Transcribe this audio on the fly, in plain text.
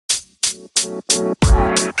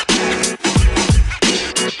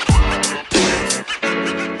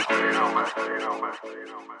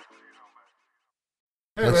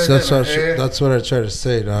That's what I try to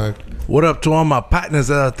say, dog. What up to all my partners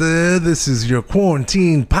out there? This is your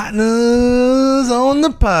quarantine partners on the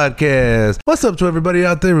podcast. What's up to everybody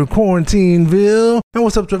out there in Quarantineville? And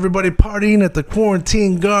what's up to everybody partying at the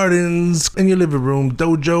Quarantine Gardens in your living room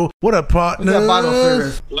dojo? What up,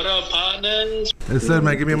 partners? What up, partners? Hey,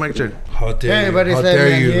 Sledman, give me a mic check. How dare Hey everybody, you? How Sledman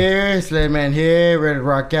dare you? here, Sledman here, ready to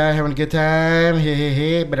rock out, having a good time,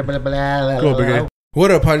 hey, blah, blah, blah, blah, Go, Big A. What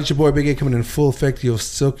up, party? It's your boy Big A coming in full effect. Your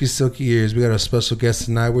silky ears. We got our special guest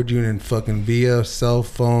tonight. We're doing it fucking via cell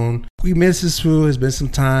phone. We missed this fool. It's been some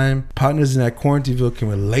time. Partners in that Quarantineville can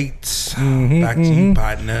relate. Back to you,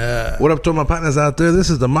 partner. What up to all my partners out there? This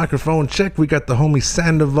is the microphone check. We got the homie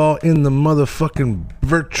Sandoval in the motherfucking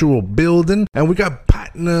virtual building. And we got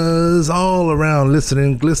partners all around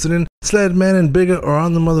listening, glistening. Sledman and Bigger are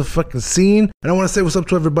on the motherfucking scene. And I want to say what's up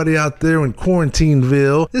to everybody out there in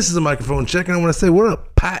Quarantineville. This is a microphone check. And I want to say what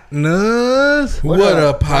up, partners? What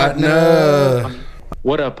up, partner?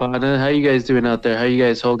 What up, partner? How you guys doing out there? How you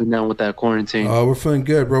guys holding down with that quarantine? Oh, we're feeling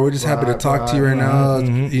good, bro. We're just happy to talk to you right now.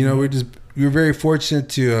 You know, we're very fortunate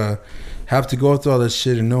to have to go through all this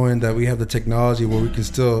shit and knowing that we have the technology where we can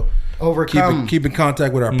still overcome, keep in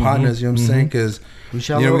contact with our partners. You know what I'm saying? Because we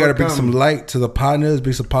got to bring some light to the partners,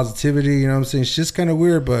 bring some positivity. You know what I'm saying? It's just kind of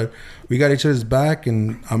weird, but we got each other's back,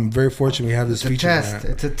 and I'm very fortunate we have this feature.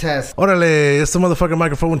 It's a test. Orale, it's the motherfucking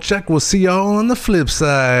microphone check. We'll see y'all on the flip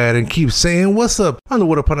side, and keep saying what's up on the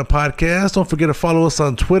What Up on the podcast. Don't forget to follow us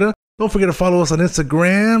on Twitter. Don't forget to follow us on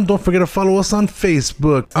Instagram. Don't forget to follow us on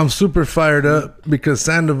Facebook. I'm super fired up because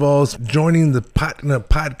Sandoval's joining the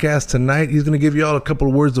podcast tonight. He's going to give you all a couple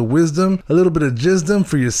of words of wisdom, a little bit of jisdom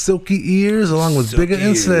for your silky ears, along with Bigger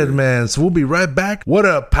and Sledman. So we'll be right back. What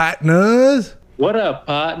up, partners? What up,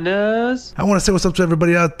 partners? I want to say what's up to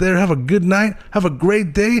everybody out there. Have a good night. Have a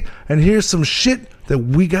great day. And here's some shit that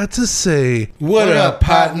we got to say. What up,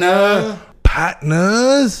 partner?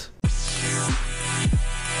 Partners?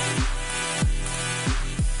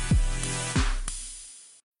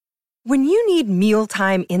 When you need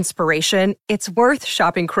mealtime inspiration, it's worth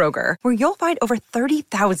shopping Kroger, where you'll find over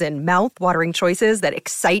 30,000 mouth-watering choices that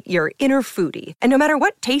excite your inner foodie. And no matter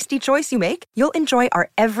what tasty choice you make, you'll enjoy our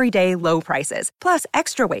everyday low prices, plus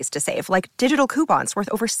extra ways to save, like digital coupons worth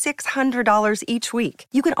over $600 each week.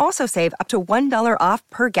 You can also save up to $1 off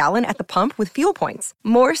per gallon at the pump with fuel points.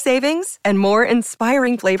 More savings and more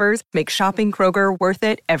inspiring flavors make shopping Kroger worth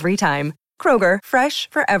it every time. Kroger, fresh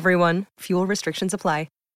for everyone. Fuel restrictions apply.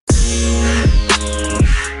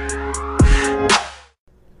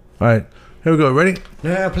 All right, here we go. Ready?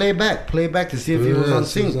 No, play it back to see if he was on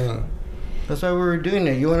sync. That's why we were doing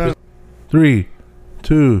it. You want to? 3,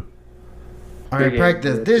 2. All right,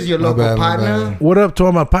 practice. This is your local partner. What up to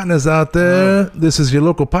all my partners out there? This is your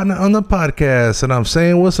local partner on the podcast, and I'm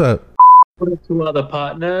saying what's up. What up to all the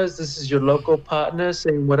partners? This is your local partner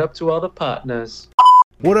saying what up to all the partners.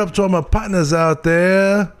 What up to all my partners out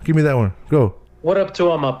there? Give me that one. Go. What up to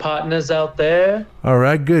all my partners out there? All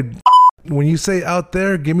right, good. When you say out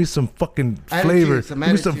there, give me some fucking flavor. Give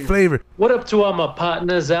me some flavor. What up to all my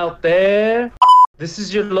partners out there? This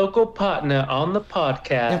is your local partner on the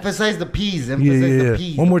podcast. Emphasize the P's. The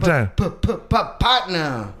P's. One more time.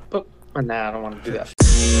 Partner. Nah, I don't want to do that.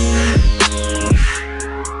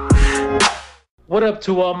 What up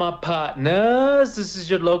to all my partners? This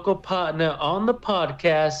is your local partner on the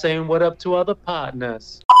podcast saying what up to other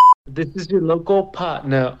partners. This is your local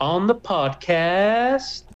partner on the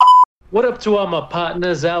podcast. What up to all my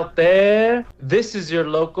partners out there? This is your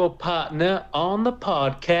local partner on the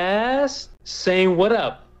podcast saying what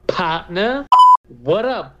up, partner? What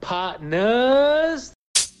up, partners?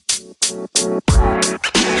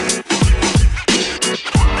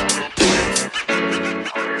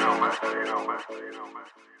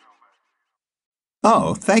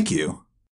 Oh, thank you.